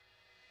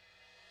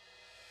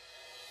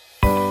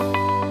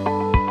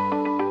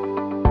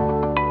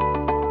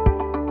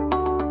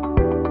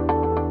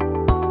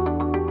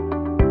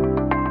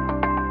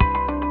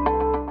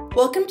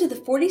Welcome to the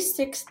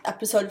 46th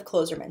episode of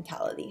Closer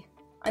Mentality.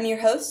 I'm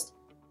your host,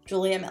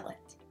 Julia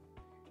Mellett.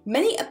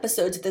 Many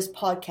episodes of this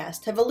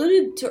podcast have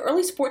alluded to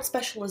early sports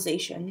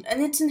specialization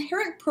and its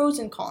inherent pros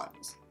and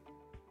cons.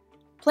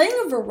 Playing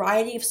a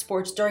variety of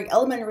sports during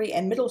elementary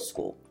and middle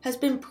school has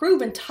been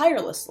proven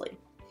tirelessly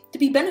to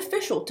be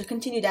beneficial to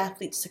continued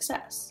athlete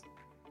success.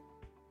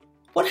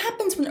 What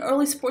happens when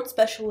early sports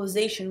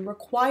specialization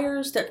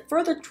requires that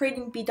further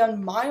training be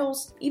done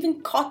miles,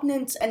 even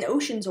continents and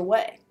oceans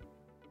away?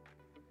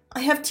 I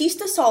have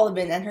Teesta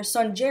Sullivan and her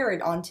son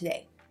Jared on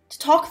today to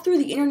talk through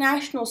the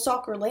international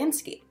soccer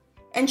landscape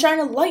and shine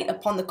a light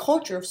upon the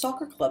culture of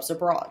soccer clubs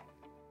abroad.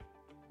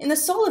 In the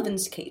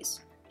Sullivans'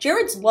 case,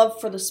 Jared's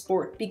love for the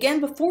sport began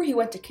before he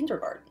went to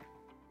kindergarten.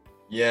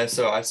 Yeah,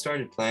 so I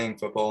started playing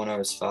football when I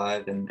was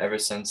 5, and ever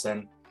since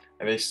then,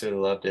 I basically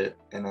loved it.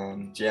 And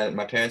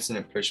my parents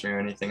didn't push me or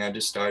anything. I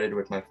just started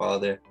with my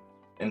father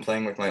and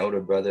playing with my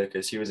older brother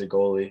because he was a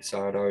goalie,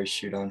 so I'd always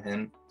shoot on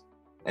him.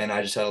 And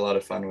I just had a lot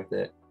of fun with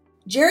it.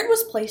 Jared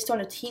was placed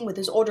on a team with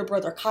his older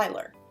brother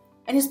Kyler,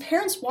 and his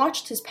parents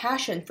watched his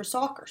passion for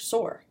soccer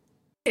soar.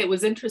 It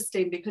was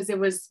interesting because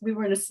we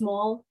were in a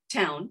small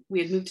town.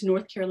 We had moved to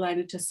North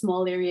Carolina to a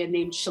small area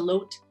named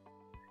Charlotte.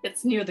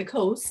 It's near the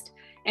coast.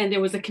 And there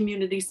was a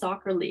community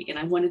soccer league, and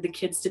I wanted the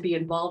kids to be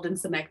involved in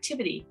some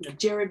activity.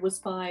 Jared was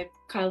 5,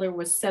 Kyler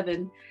was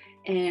 7,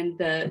 and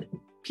the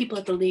people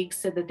at the league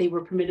said that they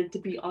were permitted to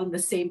be on the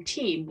same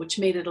team, which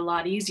made it a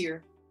lot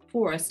easier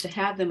for us to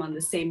have them on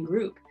the same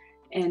group.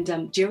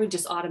 And Jared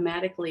just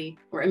automatically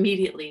or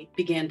immediately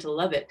began to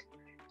love it.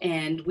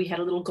 And we had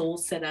a little goal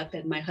set up,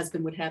 and my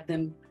husband would have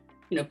them,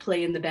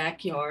 play in the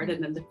backyard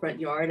and then the front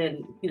yard.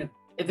 And,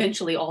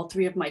 eventually all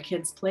 3 of my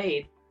kids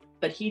played,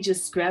 but he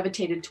just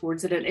gravitated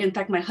towards it. And in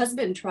fact, my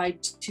husband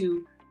tried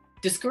to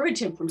discourage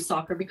him from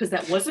soccer because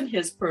that wasn't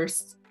his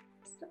first,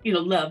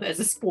 love as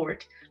a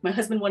sport. My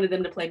husband wanted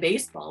them to play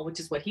baseball, which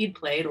is what he'd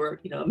played, or,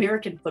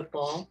 American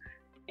football.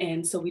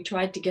 And so we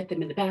tried to get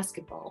them into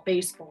basketball,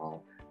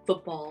 baseball,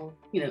 football,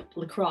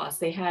 lacrosse.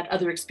 They had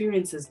other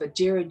experiences, but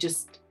Jared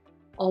just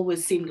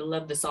always seemed to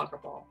love the soccer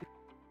ball.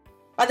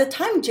 By the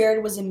time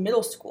Jared was in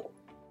middle school,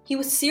 he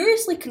was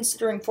seriously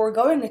considering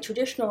foregoing a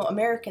traditional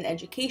American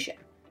education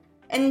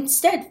and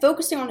instead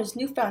focusing on his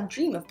newfound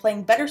dream of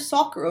playing better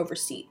soccer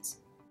overseas.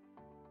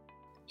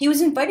 He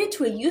was invited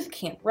to a youth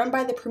camp run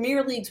by the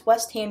Premier League's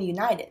West Ham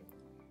United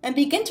and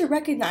began to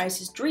recognize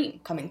his dream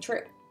coming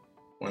true.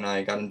 When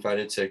I got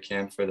invited to a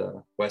camp for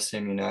the West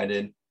Ham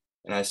United,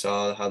 and I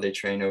saw how they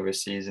train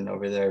overseas and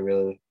over there,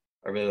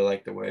 I really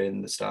liked the way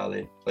and the style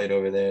they played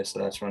over there. So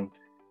that's when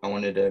I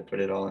wanted to put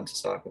it all into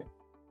soccer.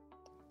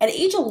 At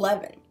age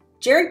 11,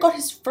 Jared got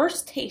his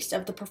first taste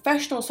of the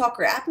professional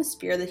soccer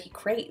atmosphere that he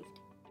craved.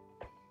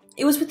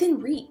 It was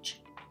within reach.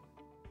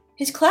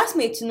 His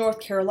classmates in North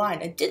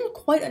Carolina didn't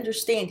quite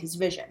understand his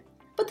vision,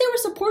 but they were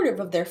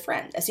supportive of their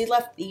friend as he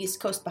left the East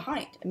Coast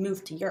behind and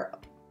moved to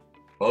Europe.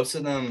 Most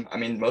of them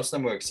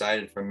were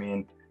excited for me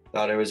and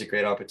thought it was a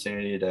great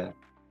opportunity to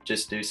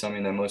just do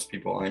something that most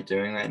people aren't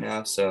doing right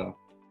now. So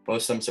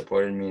most of them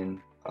supported me, and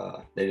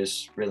they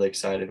just really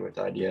excited with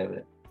the idea of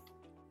it.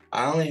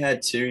 I only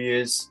had 2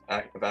 years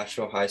of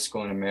actual high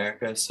school in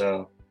America,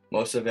 so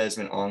most of it has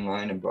been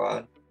online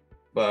abroad.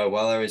 But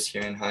while I was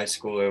here in high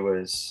school, it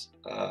was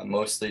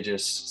mostly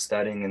just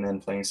studying and then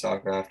playing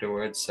soccer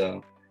afterwards.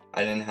 So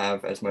I didn't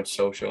have as much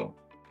social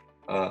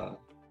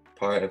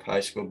part of high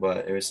school,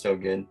 but it was still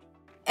good.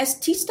 As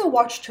Teesta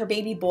watched her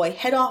baby boy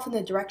head off in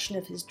the direction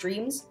of his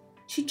dreams,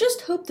 she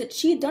just hoped that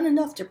she had done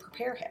enough to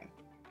prepare him.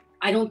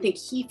 I don't think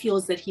he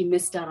feels that he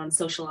missed out on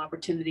social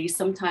opportunities.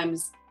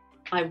 Sometimes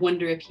I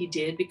wonder if he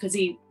did, because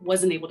he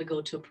wasn't able to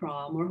go to a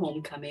prom or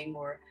homecoming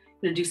or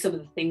do some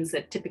of the things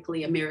that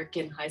typically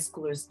American high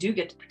schoolers do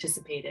get to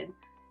participate in.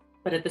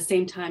 But at the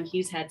same time,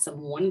 he's had some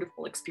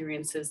wonderful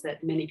experiences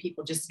that many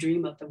people just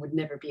dream of and would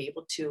never be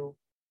able to,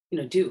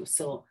 do.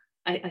 So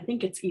I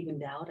think it's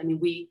evened out. I mean,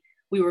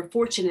 we were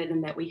fortunate in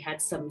that we had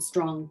some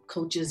strong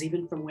coaches,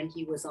 even from when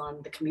he was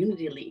on the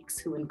community leagues,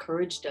 who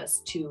encouraged us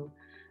to,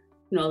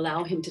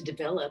 allow him to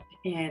develop.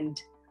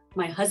 And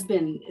my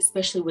husband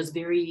especially was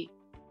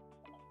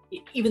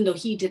even though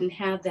he didn't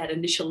have that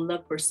initial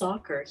love for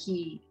soccer,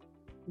 he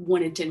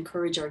wanted to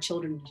encourage our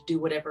children to do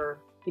whatever,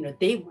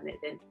 they wanted.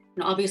 And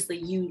obviously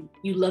you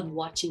love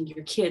watching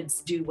your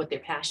kids do what they're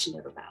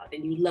passionate about,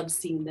 and you love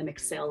seeing them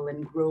excel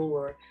and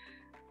grow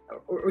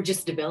or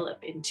just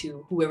develop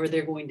into whoever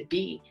they're going to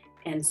be.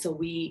 And so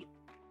we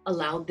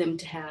allowed them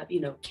to have,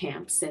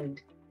 camps.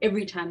 And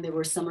every time there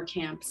were summer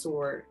camps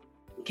or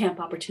camp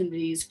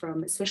opportunities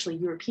from especially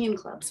European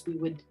clubs, we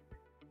would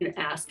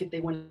ask if they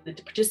wanted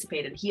to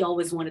participate. And he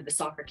always wanted the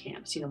soccer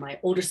camps. My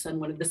older son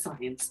wanted the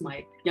science.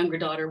 My younger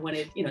daughter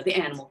wanted, the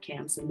animal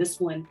camps. And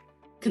this one,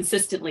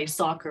 consistently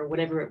soccer,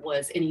 whatever it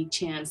was, any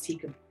chance he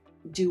could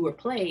do or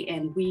play.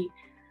 And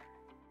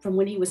from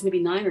when he was maybe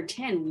 9 or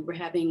 10,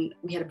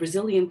 we had a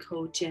Brazilian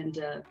coach and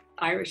an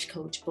Irish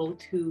coach, both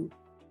who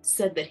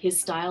said that his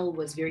style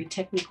was very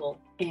technical,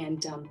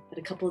 and that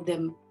a couple of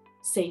them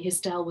say his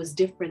style was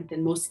different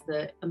than most of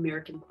the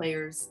American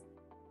players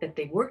that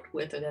they worked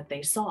with or that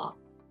they saw.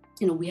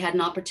 We had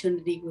an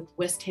opportunity with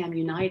West Ham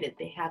United.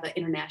 They have an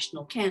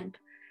international camp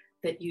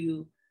that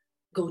you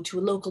go to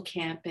a local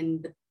camp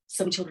and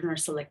some children are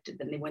selected.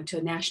 Then they went to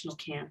a national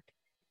camp,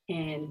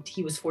 and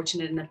he was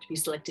fortunate enough to be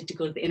selected to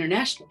go to the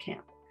international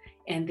camp.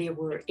 And there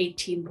were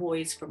 18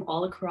 boys from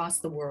all across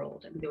the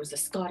world. And there was a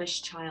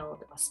Scottish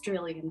child,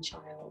 Australian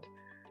child,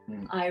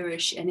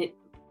 Irish. And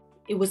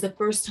it was the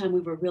first time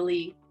we were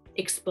really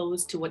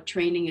exposed to what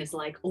training is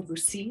like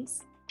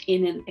overseas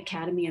in an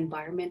academy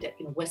environment at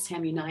West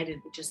Ham United,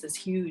 which is this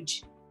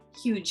huge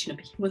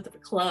behemoth of a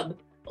club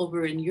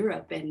over in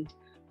Europe. And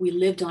we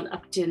lived on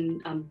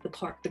Upton,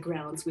 the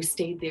grounds. We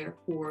stayed there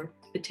for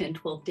the 10,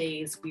 12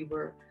 days. We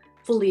were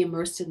fully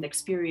immersed in the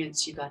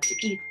experience. You got to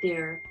eat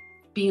there,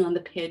 be on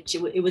the pitch.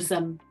 It was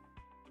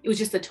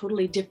just a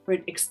totally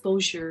different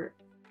exposure.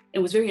 It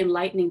was very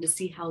enlightening to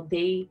see how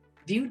they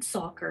viewed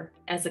soccer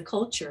as a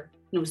culture.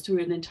 It was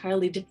through an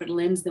entirely different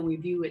lens than we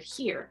view it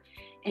here.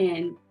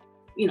 And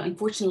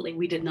unfortunately,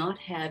 we did not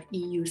have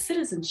EU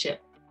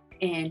citizenship.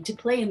 And to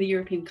play in the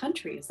European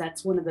countries,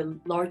 that's one of the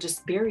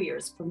largest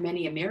barriers for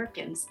many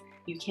Americans.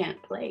 You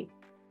can't play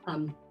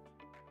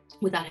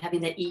without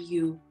having that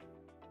EU,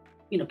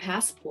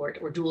 passport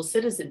or dual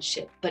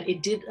citizenship. But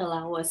it did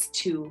allow us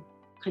to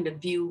kind of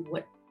view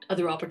what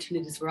other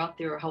opportunities were out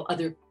there or how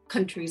other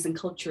countries and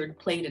culture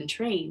played and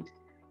trained.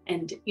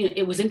 And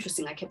it was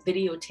interesting. I kept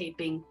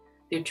videotaping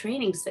their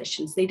training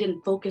sessions. They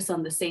didn't focus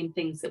on the same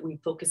things that we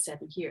focused on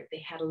here. They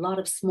had a lot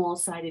of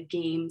small-sided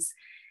games.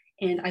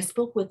 And I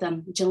spoke with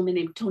a gentleman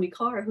named Tony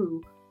Carr,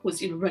 who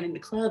was running the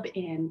club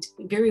and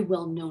very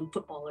well-known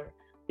footballer,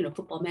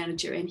 football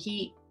manager. And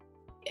he,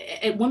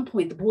 at one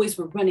point, the boys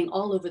were running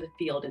all over the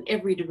field in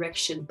every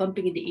direction,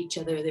 bumping into each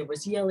other. There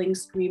was yelling,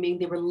 screaming.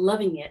 They were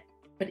loving it,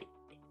 but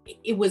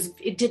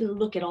it didn't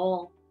look at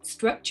all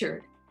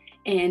structured.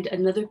 And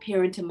another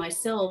parent and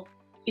myself,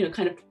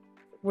 kind of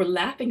were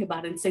laughing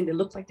about it and saying they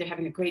look like they're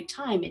having a great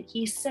time. And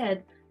he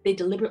said they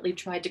deliberately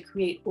tried to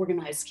create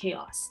organized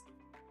chaos.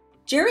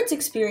 Jared's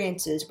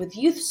experiences with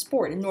youth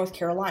sport in North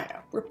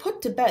Carolina were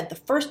put to bed the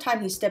first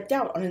time he stepped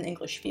out on an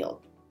English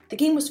field. The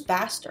game was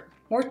faster,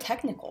 more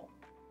technical.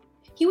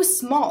 He was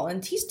small,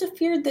 and Teesta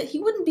feared that he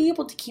wouldn't be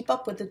able to keep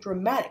up with the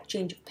dramatic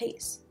change of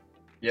pace.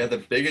 Yeah,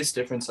 the biggest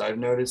difference I've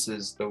noticed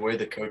is the way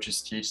the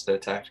coaches teach the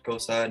tactical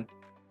side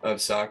of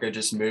soccer,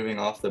 just moving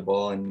off the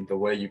ball and the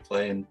way you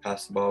play and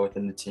pass the ball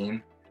within the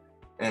team.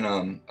 And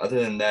other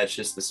than that, it's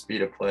just the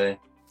speed of play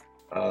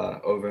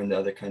over in the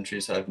other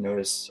countries I've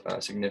noticed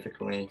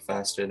significantly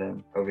faster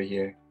than over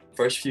here.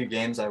 First few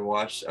games I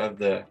watched of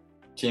the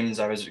teams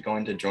I was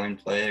going to join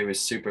play, it was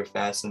super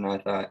fast, and I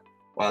thought,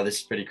 wow, this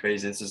is pretty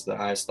crazy. This is the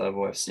highest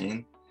level I've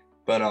seen.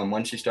 But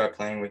once you start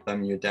playing with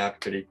them,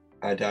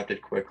 I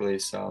adapted quickly.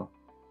 So,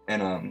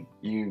 and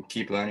you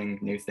keep learning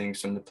new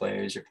things from the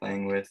players you're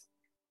playing with.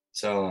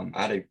 So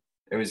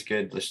it was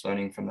good just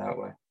learning from that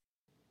way.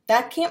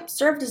 That camp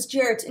served as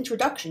Jared's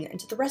introduction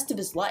into the rest of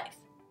his life.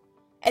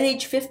 At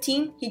age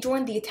 15, he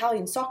joined the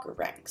Italian soccer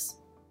ranks.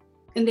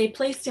 And they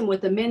placed him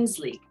with the men's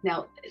league.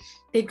 Now,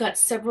 they've got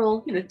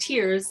several,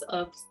 tiers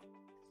of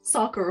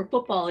soccer or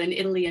football in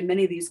Italy and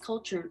many of these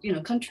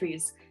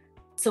countries.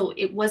 So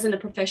it wasn't a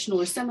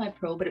professional or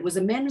semi-pro, but it was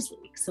a men's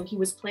league. So he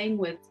was playing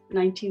with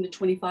 19 to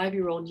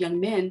 25-year-old young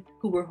men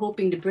who were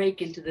hoping to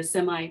break into the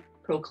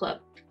semi-pro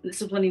club. And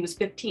this was when he was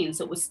 15.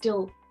 So it was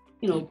still,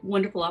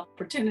 wonderful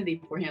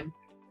opportunity for him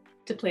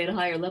to play at a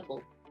higher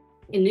level.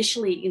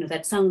 Initially,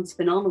 that sounds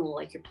phenomenal,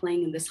 like you're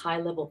playing in this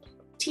high-level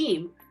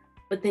team.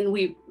 But then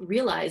we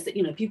realized that,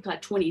 if you've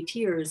got 20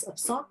 tiers of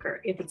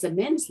soccer, if it's a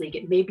men's league,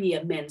 it may be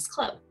a men's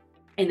club.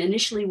 And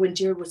initially when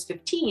Jared was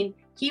 15,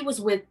 he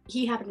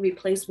happened to be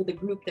placed with a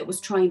group that was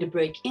trying to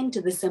break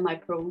into the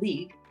semi-pro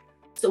league.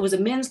 So it was a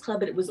men's club,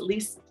 but it was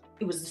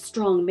a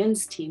strong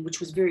men's team, which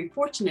was very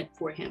fortunate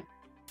for him.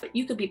 But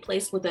you could be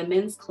placed with a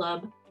men's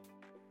club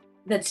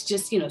that's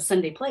just,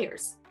 Sunday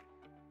players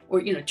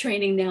or,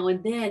 training now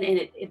and then. And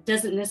it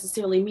doesn't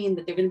necessarily mean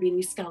that there are going to be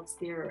any scouts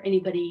there or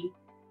anybody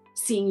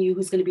seeing you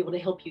who's going to be able to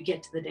help you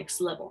get to the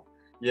next level.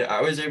 Yeah,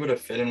 I was able to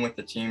fit in with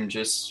the team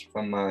just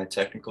from my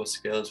technical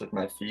skills with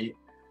my feet.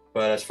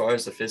 But as far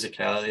as the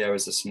physicality, I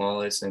was the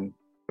smallest and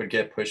would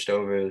get pushed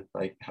over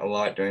like a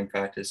lot during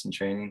practice and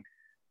training.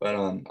 But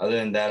other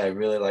than that, I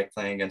really like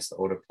playing against the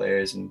older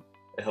players, and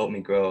it helped me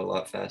grow a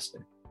lot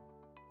faster.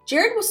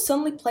 Jared was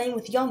suddenly playing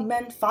with young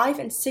men 5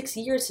 and 6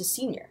 years his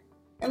senior,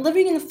 and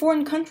living in a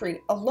foreign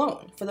country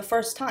alone for the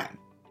first time.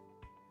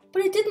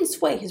 But it didn't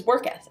sway his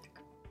work ethic.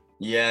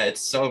 Yeah, it's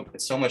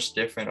so much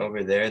different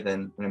over there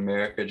than in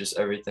America, just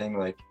everything,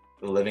 like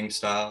the living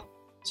style.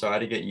 So I had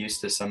to get used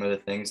to some of the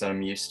things that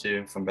I'm used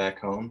to from back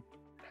home.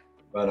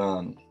 But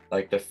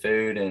like the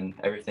food and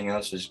everything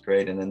else was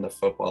great. And then the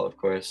football, of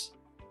course,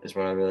 is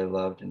what I really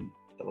loved, and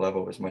the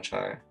level was much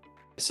higher.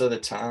 So the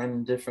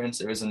time difference,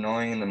 it was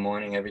annoying in the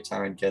morning every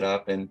time I'd get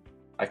up and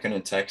I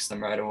couldn't text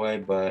them right away,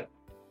 but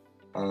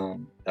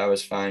that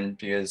was fine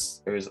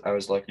because I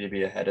was lucky to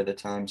be ahead of the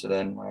time. So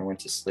then when I went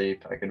to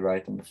sleep, I could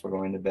write them before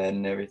going to bed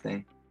and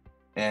everything.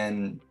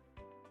 And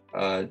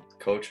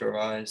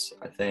culture-wise,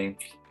 I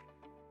think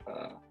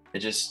it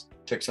just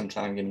took some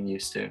time getting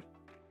used to.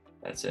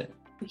 That's it.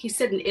 He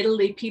said in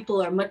Italy,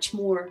 people are much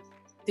more,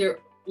 they're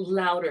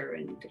louder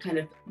and kind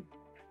of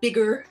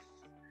bigger,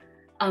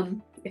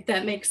 if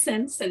that makes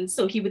sense. And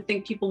so he would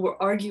think people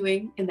were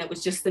arguing, and that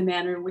was just the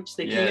manner in which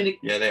they communicate.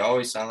 Yeah, they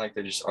always sound like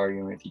they're just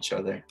arguing with each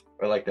other,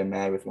 or like they're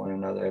mad with one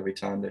another every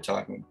time they're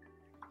talking.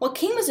 What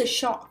came as a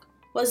shock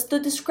was the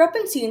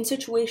discrepancy in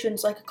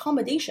situations like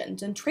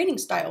accommodations and training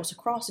styles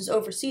across his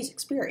overseas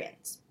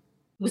experience.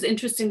 It was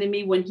interesting to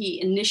me when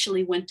he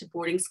initially went to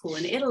boarding school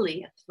in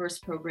Italy at the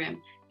first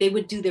program, they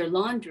would do their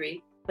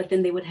laundry, but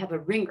then they would have a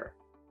wringer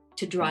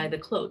to dry the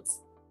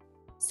clothes.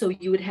 So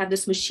you would have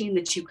this machine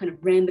that you kind of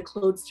ran the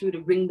clothes through to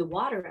wring the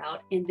water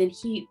out, and then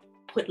he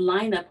put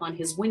line up on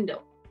his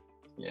window.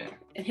 Yeah.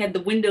 And had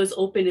the windows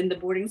open in the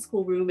boarding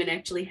school room and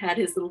actually had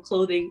his little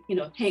clothing,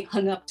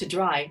 hung up to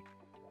dry.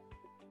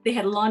 They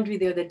had a laundry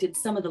there that did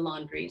some of the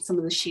laundry, some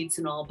of the sheets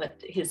and all,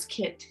 but his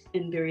kit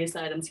and various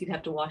items he'd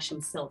have to wash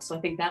himself. So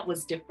I think that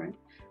was different.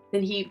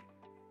 Then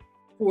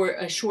for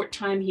a short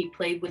time, he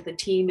played with a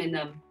team, and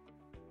I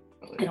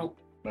don't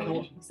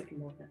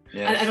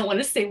want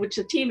to say which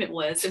team it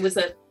was. It was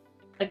a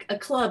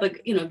club, a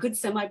good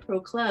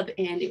semi-pro club,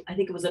 and I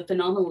think it was a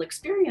phenomenal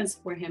experience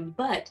for him.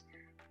 But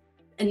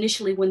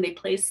initially, when they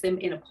placed them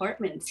in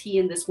apartments, he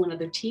and this one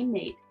other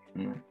teammate,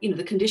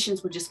 the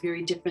conditions were just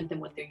very different than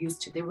what they're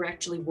used to. They were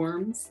actually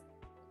worms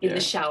in the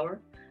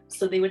shower.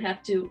 So they would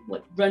have to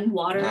run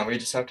water. No, we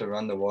just have to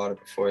run the water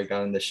before we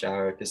got in the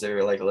shower, because there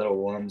were like little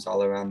worms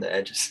all around the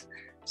edges.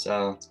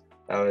 So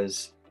that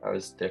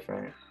was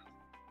different.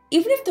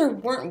 Even if there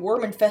weren't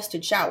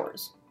worm-infested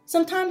showers,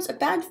 sometimes a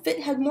bad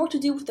fit had more to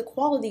do with the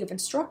quality of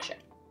instruction.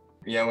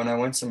 Yeah, when I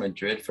went to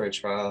Madrid for a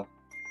trial,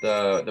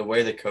 the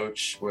way the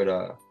coach would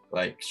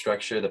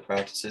structure the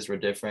practices were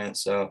different.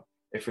 So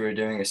if we were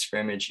doing a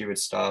scrimmage, he would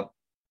stop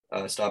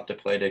the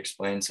play to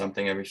explain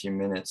something every few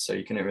minutes. So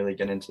you couldn't really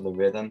get into the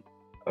rhythm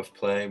of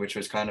play, which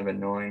was kind of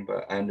annoying,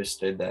 but I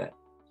understood that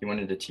he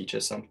wanted to teach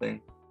us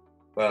something.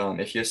 But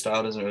if your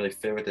style doesn't really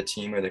fit with the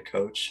team or the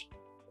coach,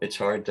 it's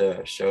hard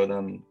to show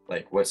them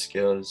what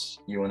skills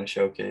you want to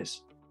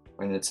showcase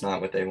when it's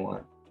not what they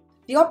want.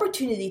 The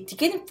opportunity to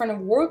get in front of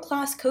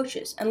world-class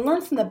coaches and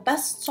learn from the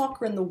best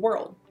soccer in the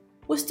world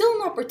was still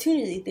an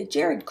opportunity that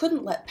Jared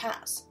couldn't let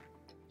pass.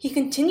 He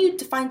continued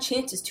to find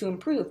chances to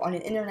improve on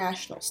an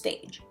international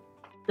stage.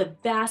 The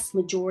vast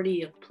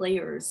majority of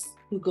players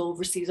who go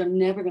overseas are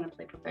never going to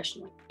play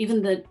professionally.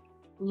 Even the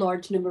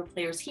large number of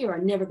players here are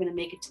never going to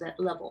make it to that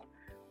level.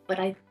 But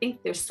I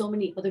think there's so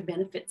many other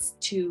benefits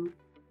to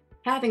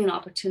having an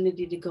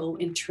opportunity to go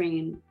and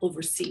train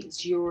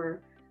overseas.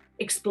 You're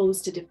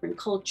exposed to different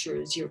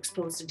cultures, you're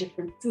exposed to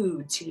different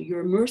foods,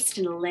 you're immersed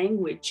in a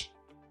language.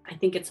 I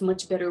think it's a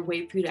much better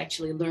way for you to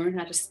actually learn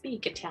how to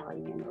speak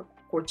Italian or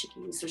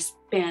Portuguese or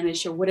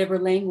Spanish or whatever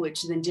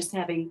language than just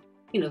having,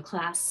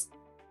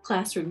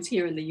 classrooms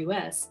here in the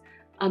US.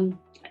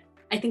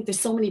 I think there's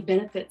so many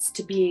benefits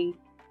to being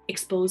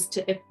exposed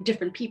to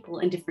different people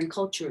and different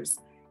cultures.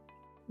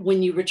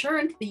 When you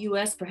return to the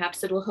US,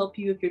 perhaps it'll help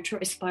you if you're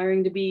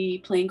aspiring to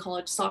be playing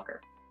college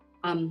soccer.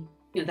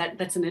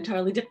 That's an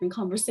entirely different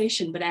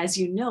conversation. But as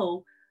you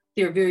know,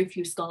 there are very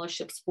few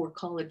scholarships for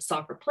college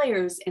soccer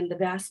players, and the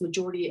vast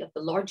majority of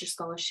the larger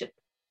scholarship,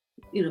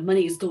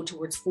 monies go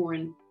towards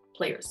foreign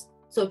players.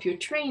 So if you're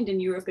trained in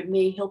Europe, it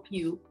may help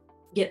you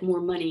get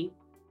more money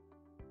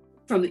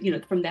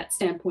from that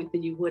standpoint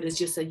than you would as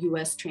just a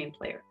US trained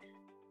player.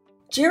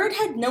 Jared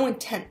had no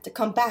intent to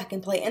come back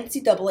and play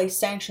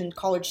NCAA-sanctioned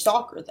college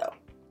soccer, though.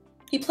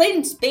 He played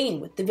in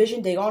Spain with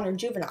Division de Honor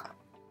Juvenile,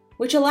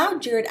 which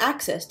allowed Jared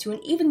access to an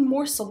even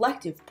more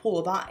selective pool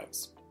of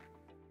eyes.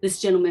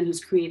 This gentleman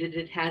who's created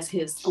it has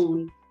his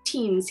own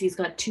teams. He's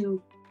got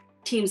 2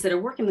 teams that are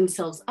working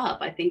themselves up.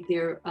 I think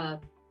they're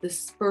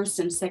this first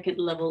and second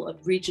level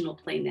of regional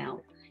play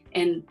now.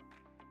 And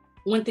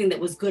one thing that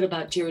was good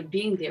about Jared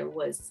being there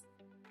was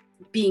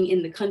being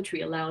in the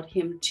country allowed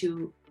him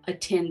to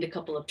attend a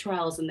couple of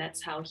trials, and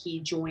that's how he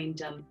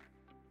joined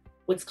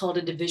what's called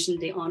a Division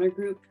de Honor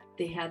group.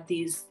 They have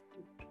these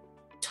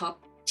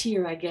top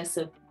tier, I guess,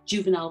 of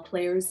juvenile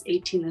players,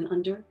 18 and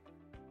under,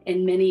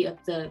 and many of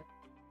the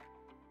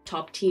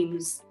top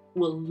teams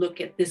will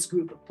look at this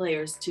group of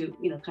players to,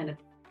 kind of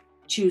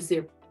choose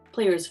their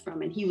players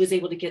from. And he was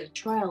able to get a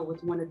trial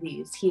with one of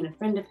these, he and a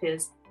friend of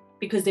his,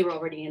 because they were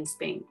already in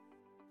Spain.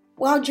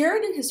 While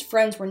Jared and his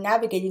friends were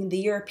navigating the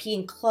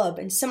European club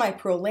and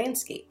semi-pro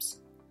landscapes,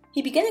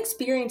 he began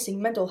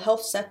experiencing mental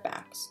health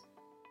setbacks.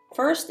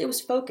 First, it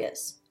was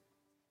focus.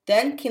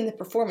 Then came the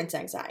performance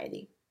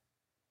anxiety.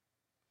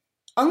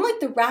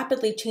 Unlike the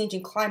rapidly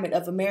changing climate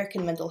of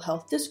American mental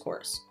health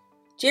discourse,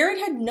 Jared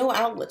had no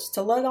outlets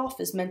to let off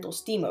his mental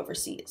steam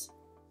overseas.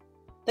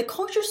 The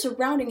culture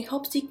surrounding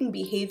help-seeking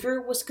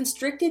behavior was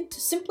constricted to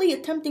simply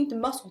attempting to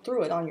muscle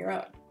through it on your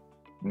own.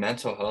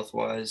 Mental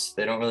health-wise,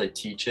 they don't really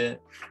teach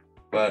it,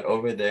 but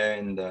over there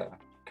in the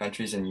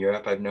countries in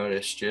Europe, I've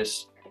noticed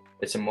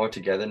it's a more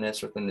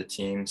togetherness within the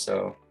team,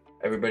 so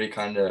everybody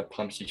kind of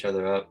pumps each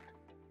other up,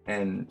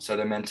 and so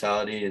their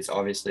mentality is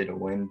obviously to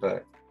win,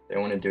 but they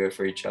want to do it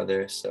for each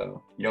other,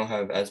 so you don't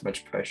have as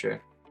much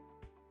pressure.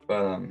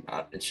 But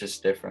it's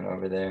just different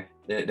over there.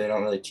 They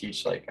don't really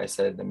teach, like I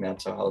said, the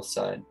mental health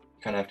side.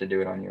 You kind of have to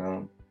do it on your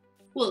own.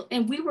 Well,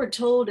 and we were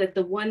told at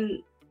the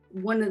one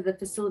of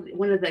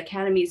the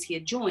academies he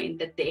had joined,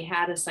 that they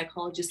had a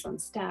psychologist on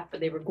staff, or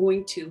they were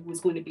going to, who was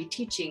going to be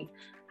teaching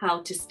how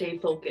to stay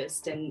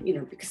focused. And,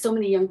 because so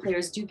many young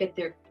players do get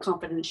their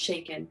confidence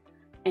shaken.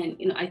 And,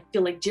 I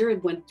feel like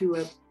Jared went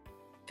through a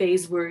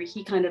phase where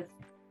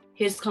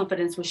his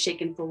confidence was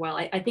shaken for a while.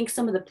 I think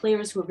some of the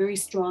players who are very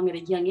strong at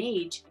a young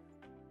age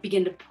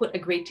begin to put a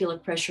great deal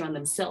of pressure on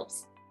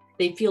themselves.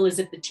 They feel as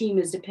if the team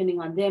is depending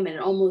on them, and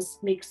it almost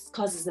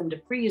causes them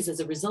to freeze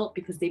as a result,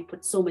 because they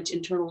put so much they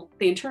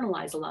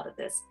internalize a lot of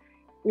this.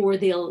 Or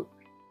they'll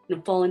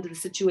fall into the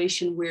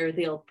situation where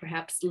they'll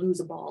perhaps lose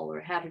a ball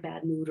or have a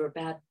bad mood or a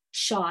bad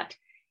shot,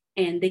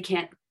 and they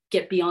can't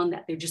get beyond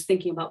that. They're just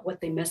thinking about what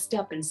they messed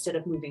up instead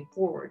of moving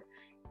forward.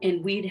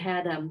 And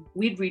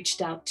we'd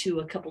reached out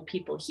to a couple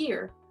people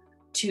here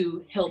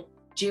to help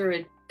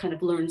Jared kind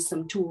of learn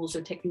some tools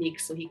or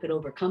techniques so he could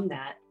overcome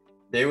that.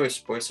 They were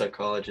sports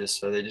psychologists,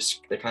 so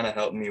they kind of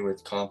helped me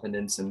with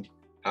confidence and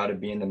how to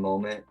be in the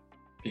moment,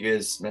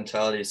 because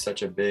mentality is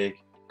such a big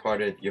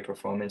part of your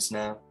performance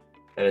now,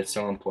 that it's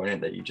so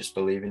important that you just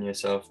believe in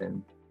yourself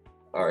and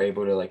are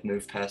able to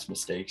move past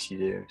mistakes you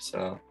do.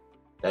 So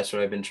that's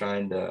what I've been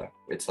trying to,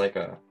 it's like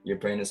your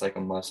brain is like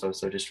a muscle,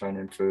 so just trying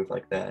to improve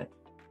like that.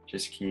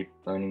 Just keep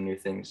learning new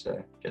things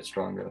to get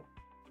stronger.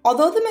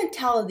 Although the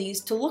mentality is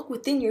to look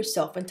within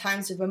yourself in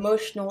times of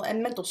emotional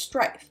and mental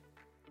strife,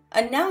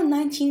 a now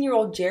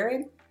 19-year-old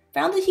Jared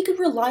found that he could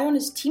rely on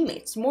his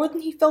teammates more than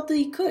he felt that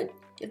he could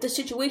if the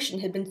situation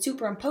had been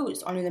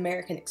superimposed on an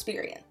American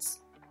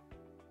experience.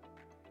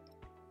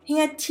 He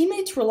had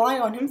teammates rely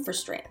on him for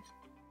strength,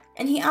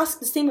 and he asked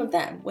the same of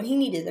them when he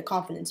needed a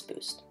confidence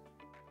boost.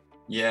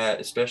 Yeah,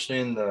 especially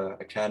in the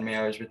academy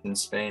I was with in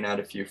Spain, I had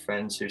a few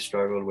friends who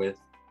struggled with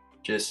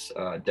just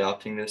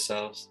doubting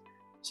themselves.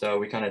 So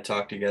we kind of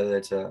talked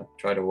together to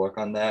try to work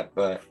on that,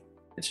 but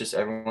it's just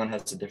everyone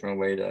has a different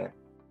way to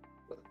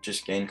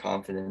just gain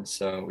confidence.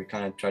 So we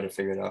kind of try to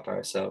figure it out by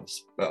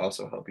ourselves, but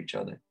also help each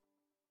other.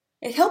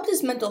 It helped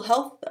his mental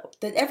health, though,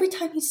 that every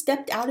time he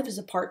stepped out of his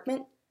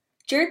apartment,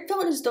 Jared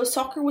felt as though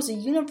soccer was a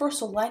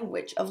universal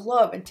language of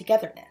love and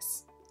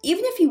togetherness.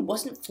 Even if he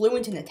wasn't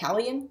fluent in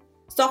Italian,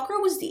 soccer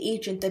was the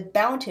agent that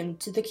bound him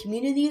to the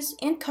communities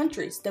and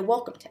countries that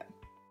welcomed him.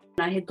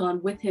 I had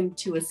gone with him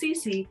to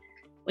Assisi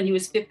when he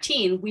was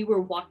 15. We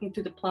were walking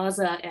through the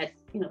plaza at,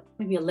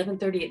 maybe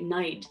 11:30 at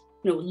night,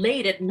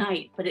 late at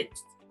night, but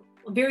it's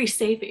a very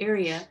safe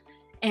area.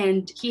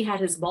 And he had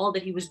his ball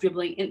that he was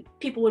dribbling, and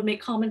people would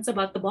make comments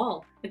about the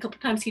ball. A couple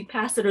of times he'd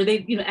pass it, or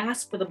they'd,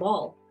 ask for the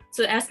ball.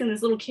 So asking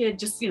this little kid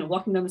just,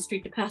 walking down the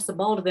street to pass the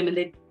ball to them, and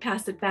they'd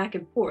pass it back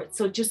and forth.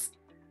 So just,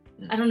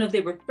 I don't know if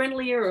they were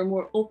friendlier or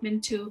more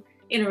open to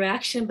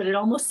interaction, but it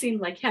almost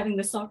seemed like having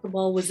the soccer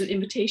ball was an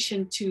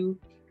invitation to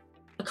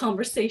a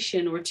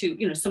conversation or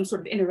to, some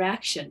sort of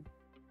interaction.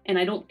 And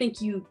I don't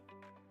think you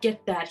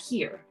get that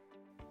here.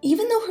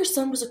 Even though her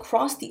son was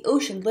across the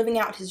ocean living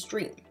out his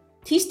dream,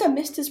 Teesta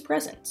missed his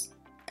presence.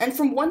 And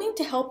from wanting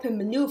to help him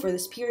maneuver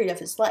this period of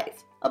his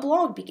life, a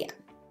blog began.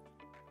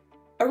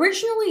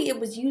 Originally, it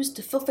was used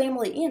to fill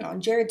family in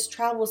on Jared's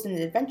travels and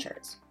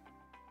adventures.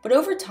 But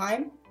over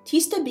time,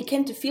 Teesta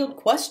began to field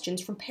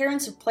questions from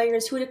parents of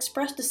players who had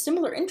expressed a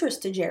similar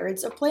interest to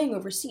Jared's of playing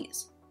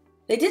overseas.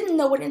 They didn't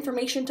know what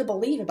information to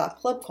believe about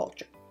club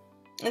culture,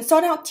 and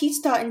sought out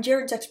Teesta and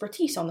Jared's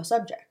expertise on the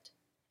subject.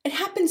 It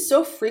happened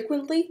so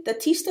frequently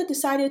that Teesta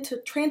decided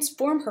to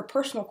transform her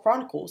personal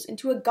chronicles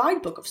into a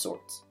guidebook of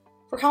sorts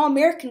for how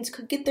Americans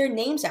could get their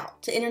names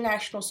out to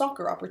international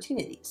soccer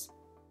opportunities.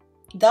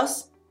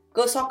 Thus,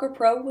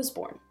 GoSoccerPro was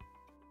born.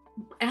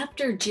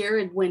 After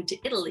Jared went to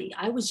Italy,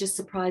 I was just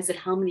surprised at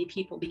how many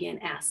people began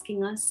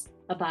asking us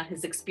about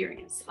his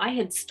experience. I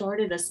had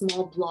started a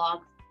small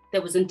blog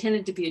that was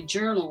intended to be a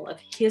journal of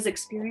his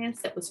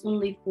experience that was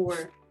only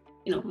for,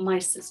 my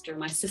sister,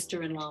 my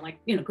sister-in-law,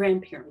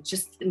 grandparents,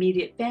 just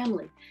immediate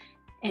family.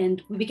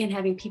 And we began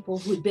having people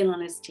who had been on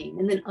his team.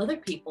 And then other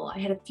people, I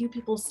had a few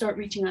people start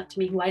reaching out to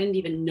me who I didn't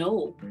even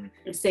know,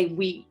 and saying,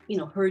 we,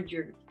 heard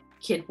your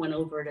kid went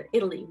over to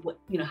Italy. What,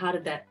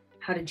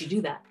 how did you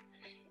do that?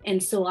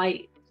 And so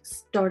I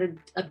started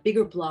a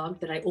bigger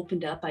blog that I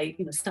opened up. I,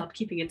 stopped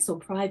keeping it so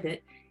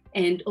private.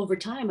 And over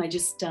time, I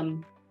just,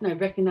 I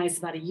recognized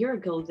about a year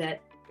ago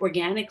that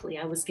organically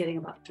I was getting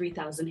about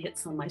 3,000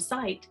 hits on my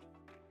site.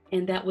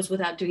 And that was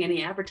without doing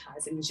any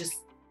advertising. It was just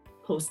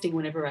posting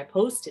whenever I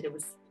posted.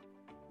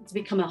 It's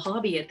become a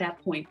hobby at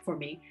that point for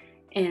me.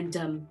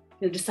 And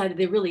decided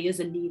there really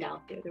is a need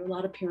out there. There are a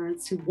lot of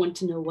parents who want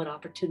to know what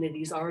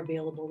opportunities are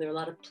available. There are a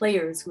lot of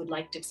players who would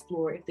like to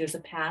explore if there's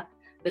a path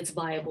that's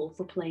viable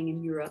for playing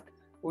in Europe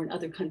or in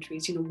other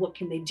countries. What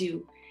can they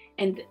do?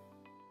 And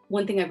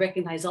one thing I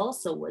recognized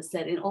also was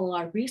that in all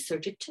our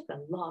research, it took a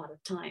lot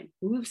of time.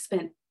 We've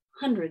spent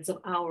hundreds of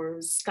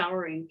hours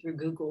scouring through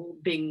Google,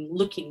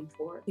 looking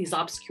for these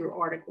obscure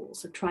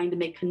articles or trying to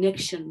make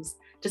connections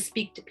to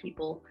speak to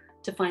people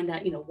to find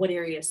out, what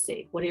area is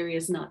safe, what area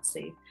is not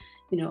safe.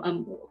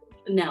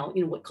 Now,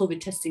 what COVID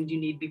testing do you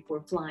need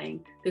before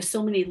flying? There's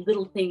so many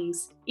little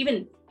things,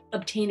 even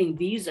obtaining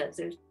visas.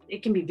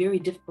 It can be very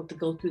difficult to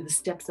go through the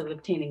steps of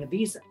obtaining a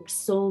visa. There's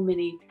so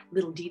many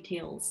little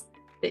details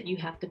that you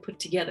have to put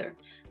together.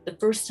 The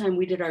first time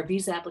we did our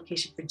visa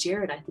application for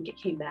Jared, I think it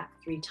came back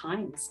 3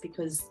 times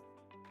because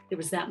there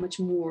was that much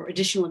more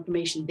additional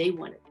information they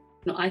wanted.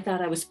 I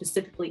thought I was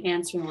specifically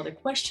answering all their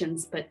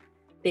questions, but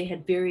they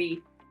had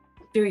very,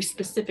 very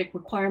specific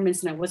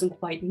requirements and I wasn't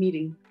quite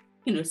meeting,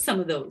 some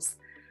of those.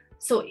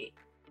 So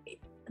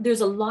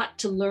there's a lot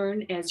to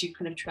learn as you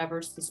kind of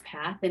traverse this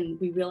path, and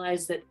we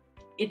realized that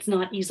it's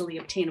not easily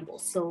obtainable.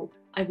 So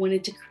I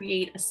wanted to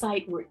create a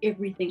site where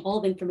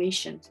all the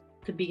information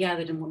could be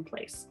gathered in one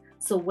place.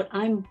 So what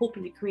I'm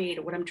hoping to create,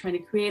 or what I'm trying to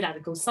create out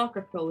of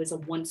GoSoccerPro, is a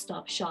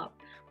one-stop shop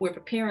where if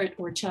a parent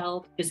or a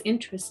child is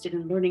interested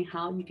in learning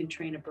how you can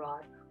train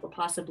abroad or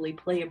possibly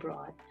play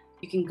abroad,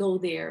 you can go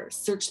there,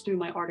 search through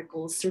my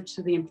articles, search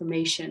through the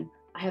information.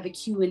 I have a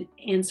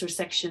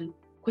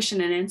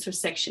question and answer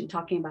section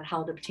talking about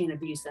how to obtain a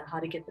visa, how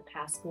to get the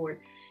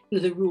passport,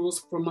 the rules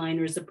for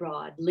minors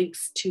abroad,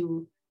 links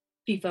to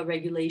FIFA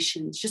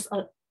regulations.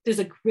 There's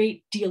a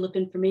great deal of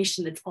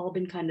information that's all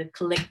been kind of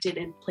collected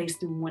and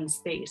placed in one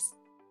space.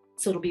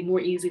 So it'll be more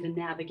easy to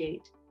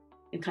navigate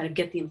and kind of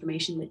get the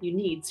information that you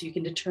need so you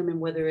can determine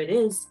whether it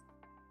is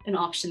an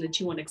option that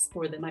you want to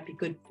explore that might be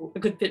a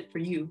good fit for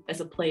you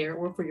as a player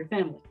or for your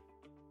family.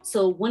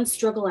 So one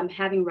struggle I'm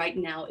having right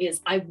now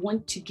is I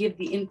want to give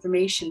the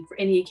information for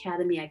any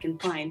academy I can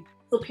find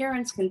so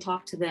parents can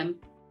talk to them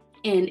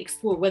and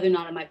explore whether or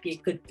not it might be a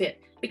good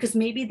fit. Because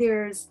maybe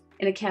there's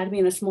an academy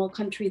in a small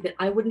country that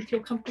I wouldn't feel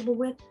comfortable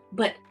with,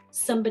 but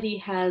somebody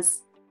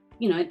has,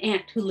 an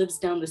aunt who lives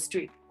down the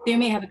street. They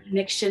may have a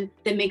connection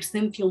that makes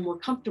them feel more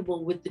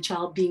comfortable with the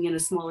child being in a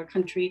smaller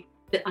country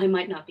that I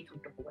might not be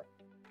comfortable with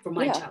for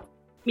my child.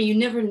 I mean, you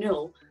never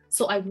know.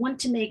 So I want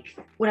to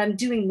what I'm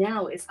doing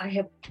now is I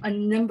have a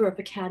number of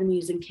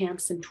academies and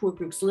camps and tour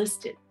groups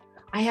listed.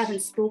 I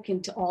haven't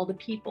spoken to all the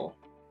people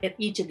at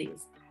each of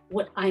these.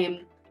 What I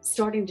am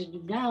starting to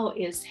do now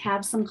is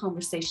have some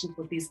conversations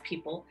with these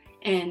people.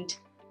 And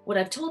what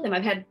I've told them,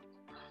 I've had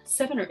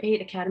 7 or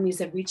 8 academies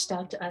that reached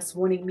out to us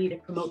wanting me to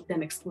promote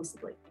them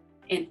exclusively.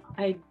 And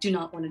I do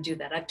not want to do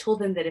that. I've told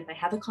them that if I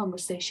have a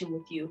conversation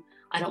with you,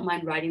 I don't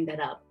mind writing that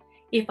up.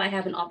 If I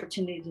have an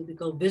opportunity to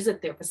go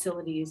visit their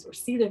facilities or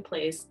see their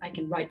place, I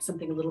can write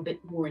something a little bit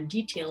more in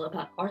detail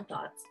about our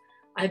thoughts.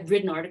 I've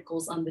written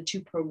articles on the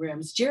 2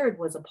 programs Jared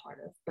was a part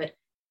of, but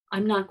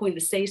I'm not going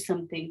to say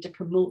something to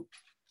promote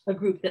a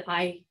group that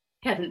I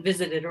haven't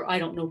visited or I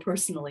don't know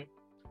personally.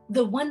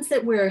 The ones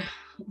that we're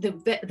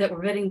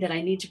vetting that I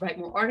need to write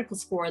more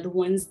articles for are the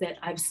ones that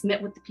I've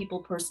met with the people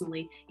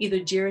personally. Either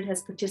Jared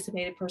has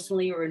participated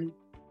personally, or in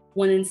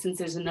one instance,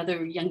 there's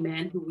another young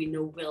man who we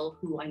know well,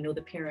 who I know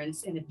the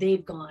parents, and if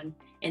they've gone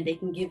and they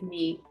can give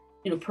me,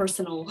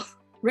 personal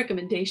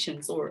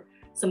recommendations or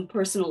some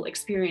personal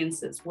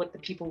experiences, what the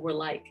people were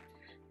like.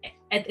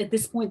 At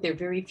this point, there are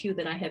very few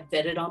that I have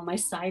vetted on my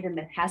site, and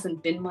that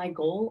hasn't been my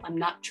goal. I'm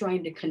not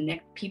trying to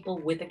connect people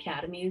with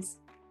academies,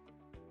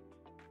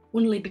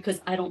 only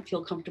because I don't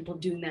feel comfortable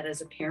doing that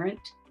as a parent.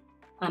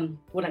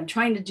 What I'm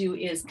trying to do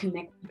is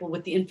connect people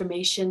with the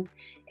information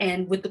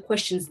and with the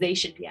questions they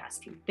should be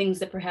asking, things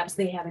that perhaps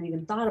they haven't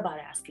even thought about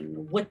asking.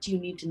 What do you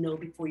need to know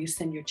before you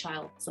send your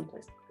child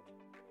someplace?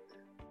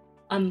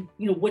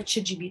 What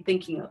should you be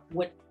thinking of?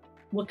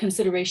 What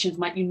considerations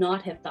might you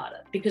not have thought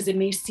of? Because it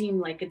may seem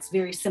like it's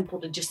very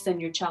simple to just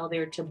send your child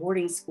there to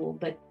boarding school,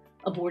 but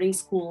a boarding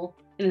school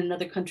in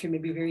another country may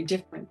be very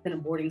different than a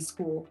boarding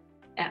school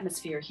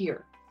atmosphere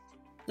here.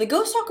 The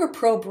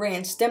GoSoccerPro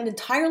brand stemmed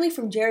entirely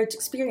from Jared's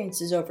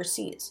experiences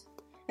overseas,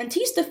 and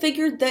Teesta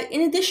figured that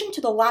in addition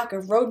to the lack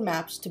of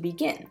roadmaps to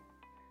begin,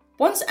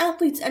 once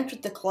athletes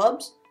entered the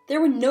clubs,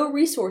 there were no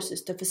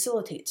resources to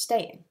facilitate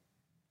staying.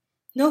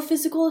 No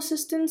physical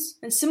assistance,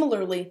 and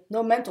similarly,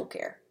 no mental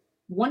care.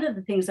 One of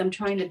the things I'm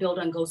trying to build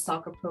on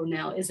GoSoccerPro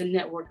now is a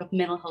network of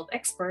mental health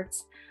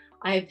experts.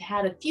 I've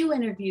had a few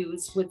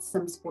interviews with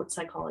some sports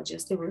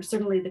psychologists. There were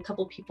certainly the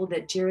couple people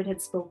that Jared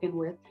had spoken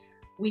with.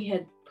 We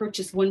had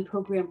purchased one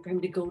program for him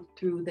to go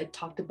through that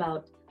talked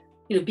about,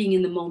 being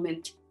in the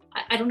moment.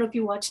 I don't know if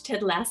you watch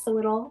Ted Lasso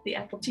at all, the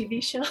Apple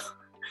TV show,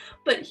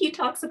 but he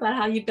talks about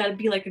how you've got to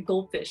be like a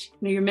goldfish.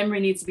 Your memory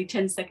needs to be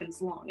 10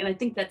 seconds long. And I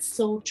think that's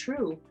so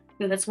true.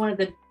 That's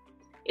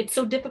it's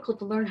so difficult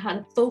to learn how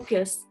to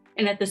focus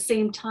and at the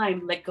same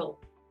time let go.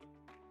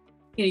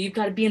 You've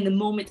got to be in the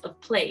moment of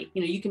play.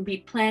 You can be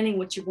planning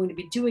what you're going to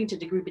be doing to a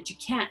degree, but you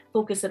can't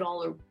focus at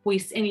all or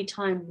waste any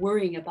time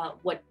worrying about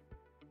what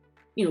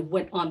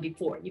went on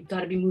before. You've got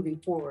to be moving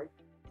forward.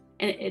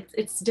 And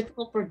it's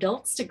difficult for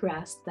adults to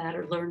grasp that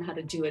or learn how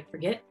to do it.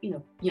 Forget,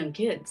 young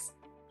kids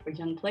or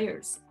young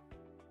players.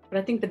 But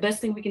I think the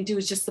best thing we can do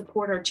is just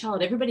support our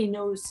child. Everybody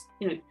knows,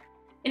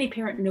 any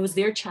parent knows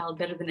their child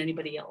better than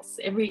anybody else.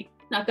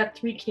 I've got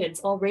 3 kids,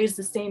 all raised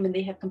the same, and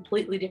they have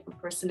completely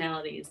different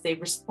personalities. They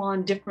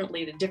respond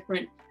differently to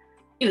different,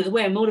 the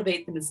way I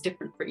motivate them is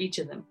different for each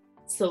of them.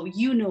 So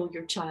you know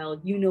your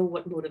child, you know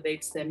what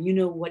motivates them, you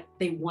know what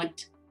they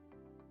want.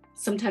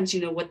 Sometimes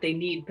you know what they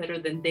need better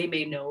than they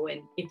may know.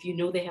 And if you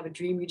know they have a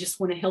dream, you just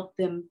want to help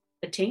them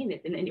attain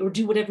it or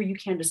do whatever you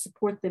can to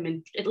support them.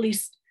 And at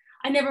least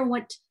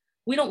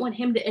we don't want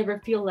him to ever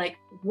feel like,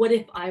 what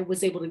if I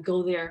was able to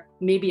go there?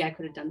 Maybe I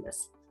could have done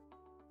this.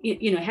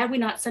 Had we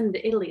not sent him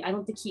to Italy, I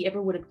don't think he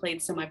ever would have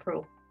played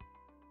semi-pro.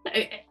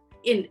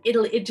 In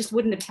Italy, it just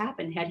wouldn't have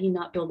happened had he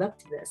not built up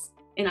to this.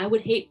 And I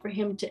would hate for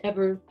him to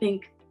ever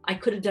think I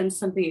could have done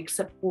something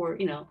except for,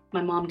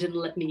 my mom didn't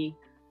let me,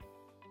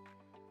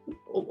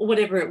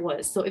 whatever it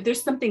was. So if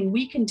there's something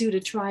we can do to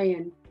try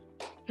and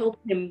help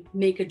him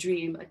make a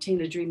dream,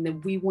 attain a dream,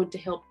 then we want to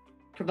help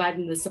provide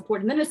him the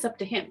support. And then it's up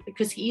to him,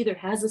 because he either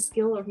has a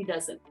skill or he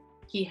doesn't.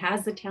 He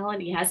has the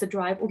talent, he has the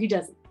drive, or he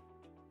doesn't.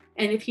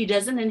 And if he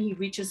doesn't, and he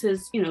reaches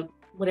his,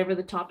 whatever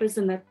the top is,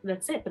 and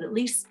that's it. But at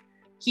least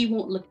he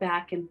won't look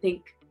back and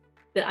think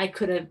that I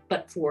could have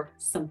but for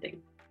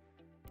something.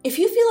 If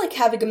you feel like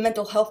having a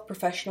mental health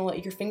professional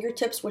at your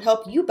fingertips would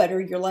help you better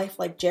your life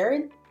like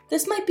Jared,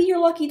 this might be your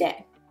lucky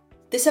day.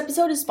 This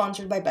episode is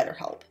sponsored by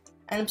BetterHelp,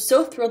 and I'm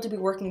so thrilled to be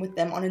working with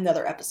them on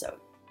another episode.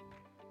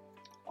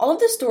 All of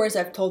the stories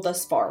I've told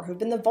thus far have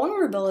been the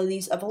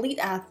vulnerabilities of elite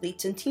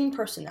athletes and team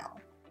personnel.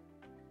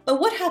 But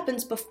what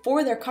happens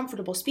before they're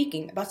comfortable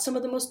speaking about some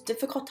of the most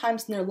difficult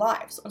times in their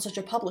lives on such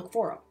a public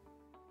forum?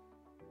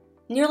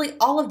 Nearly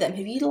all of them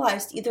have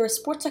utilized either a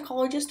sports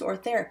psychologist or a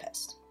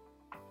therapist.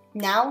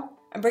 Now,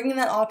 I'm bringing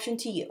that option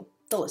to you,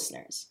 the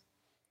listeners.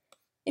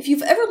 If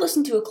you've ever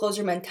listened to a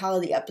Closer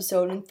Mentality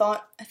episode and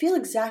thought, I feel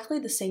exactly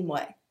the same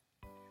way,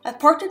 I've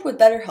partnered with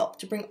BetterHelp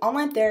to bring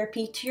online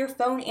therapy to your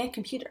phone and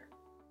computer.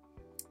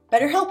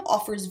 BetterHelp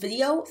offers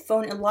video,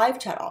 phone, and live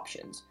chat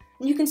options,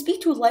 and you can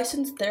speak to a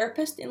licensed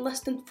therapist in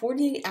less than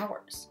 48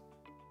 hours.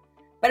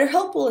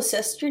 BetterHelp will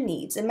assess your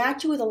needs and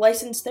match you with a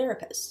licensed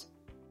therapist.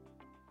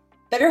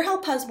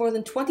 BetterHelp has more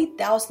than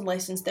 20,000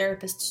 licensed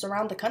therapists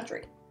around the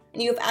country,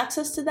 and you have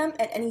access to them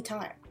at any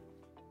time.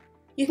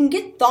 You can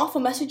get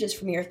thoughtful messages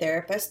from your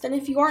therapist, and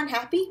if you aren't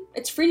happy,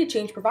 it's free to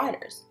change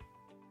providers.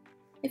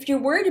 If you're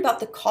worried about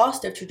the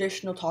cost of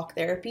traditional talk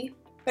therapy,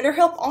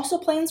 BetterHelp also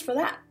plans for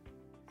that.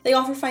 They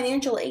offer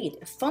financial aid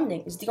if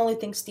funding is the only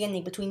thing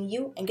standing between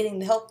you and getting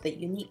the help that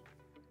you need.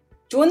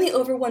 Join the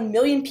over 1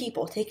 million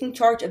people taking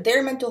charge of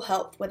their mental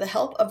health with the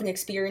help of an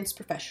experienced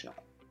professional.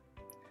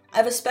 I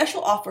have a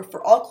special offer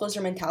for all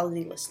Closer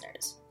Mentality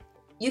listeners.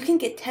 You can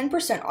get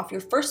 10% off your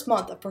first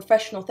month of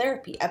professional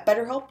therapy at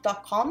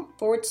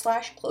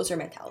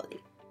betterhelp.com/closermentality.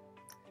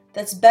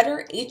 That's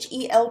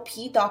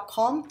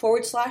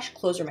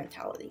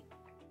betterhelp.com/closermentality.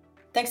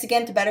 Thanks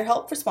again to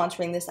BetterHelp for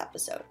sponsoring this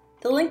episode.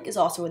 The link is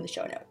also in the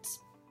show notes.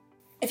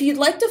 If you'd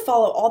like to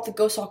follow all the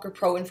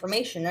GoSoccerPro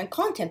information and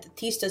content that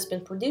Teesta has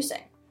been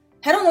producing,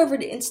 head on over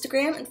to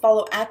Instagram and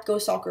follow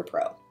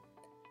 @GoSoccerPro.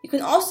 You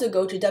can also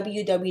go to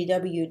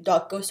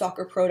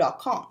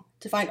www.GoSoccerPro.com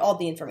to find all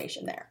the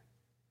information there.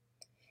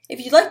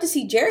 If you'd like to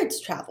see Jared's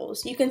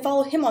travels, you can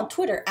follow him on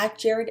Twitter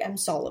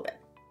 @JaredM.Sullivan.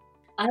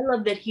 I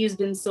love that he's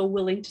been so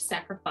willing to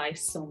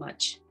sacrifice so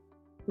much.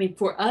 I mean,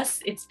 for us,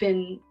 it's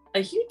been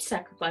a huge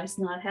sacrifice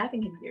not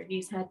having him here.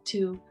 He's had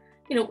to,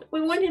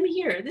 we want him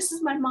here. This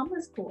is my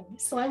mama's boy,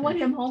 so I want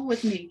him home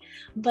with me.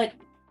 But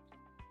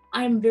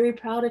I'm very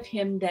proud of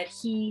him that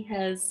he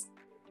has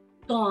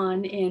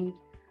gone and,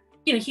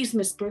 he's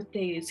missed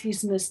birthdays,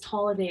 he's missed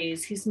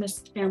holidays, he's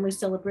missed family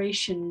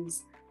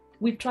celebrations.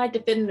 We've tried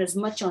to fit in as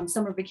much on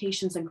summer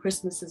vacations and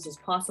Christmases as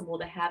possible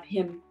to have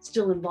him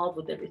still involved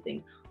with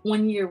everything.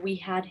 One year we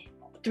had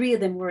 3 of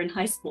them were in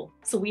high school,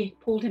 so we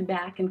pulled him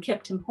back and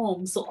kept him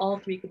home so all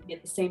 3 could be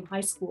at the same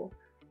high school.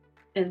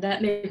 And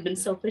that may have been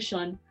selfish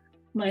on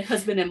my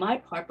husband and my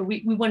part, but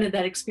we wanted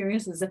that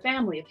experience as a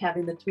family of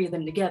having the 3 of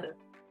them together.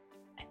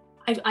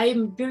 I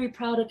am very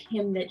proud of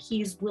him that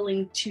he's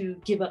willing to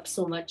give up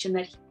so much, and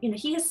that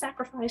he has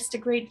sacrificed a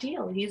great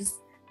deal. He's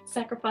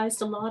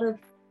sacrificed a lot of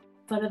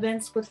fun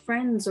events with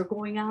friends or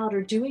going out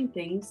or doing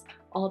things,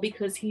 all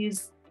because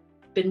he's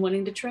been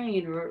wanting to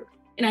train.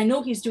 And I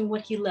know he's doing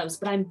what he loves,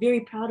 but I'm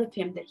very proud of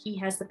him that he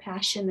has the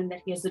passion and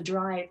that he has the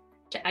drive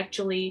to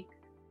actually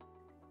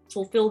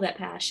fulfill that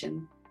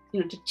passion,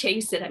 to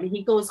chase it. I mean,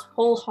 he goes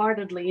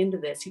wholeheartedly into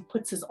this. He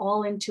puts his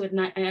all into it, and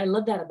I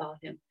love that about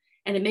him.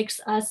 And it makes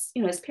us,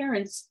 as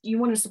parents, you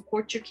want to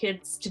support your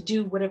kids to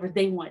do whatever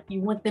they want. You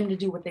want them to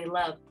do what they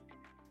love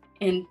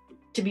and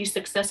to be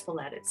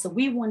successful at it. So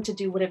we want to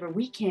do whatever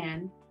we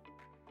can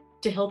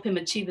to help him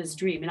achieve his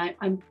dream. And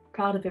I'm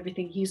proud of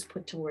everything he's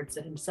put towards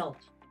it himself.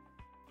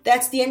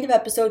 That's the end of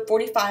episode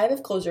 45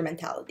 of Closer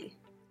Mentality.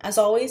 As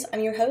always,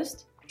 I'm your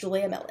host,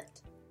 Julia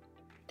Mellett.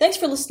 Thanks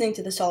for listening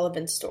to the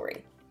Sullivan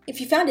story.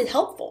 If you found it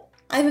helpful,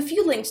 I have a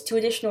few links to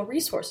additional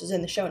resources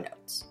in the show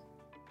notes.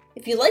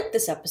 If you liked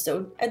this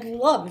episode, I'd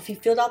love if you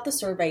filled out the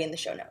survey in the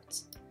show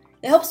notes.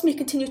 It helps me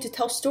continue to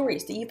tell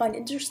stories that you find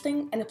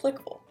interesting and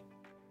applicable.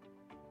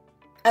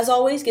 As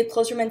always, give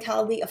Closer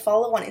Mentality a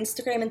follow on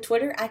Instagram and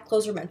Twitter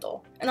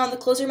 @CloserMental, and on the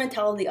Closer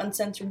Mentality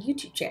Uncensored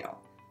YouTube channel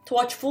to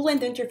watch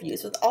full-length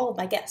interviews with all of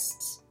my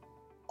guests.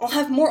 I'll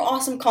have more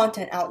awesome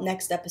content out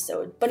next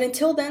episode, but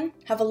until then,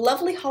 have a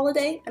lovely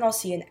holiday and I'll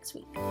see you next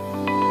week.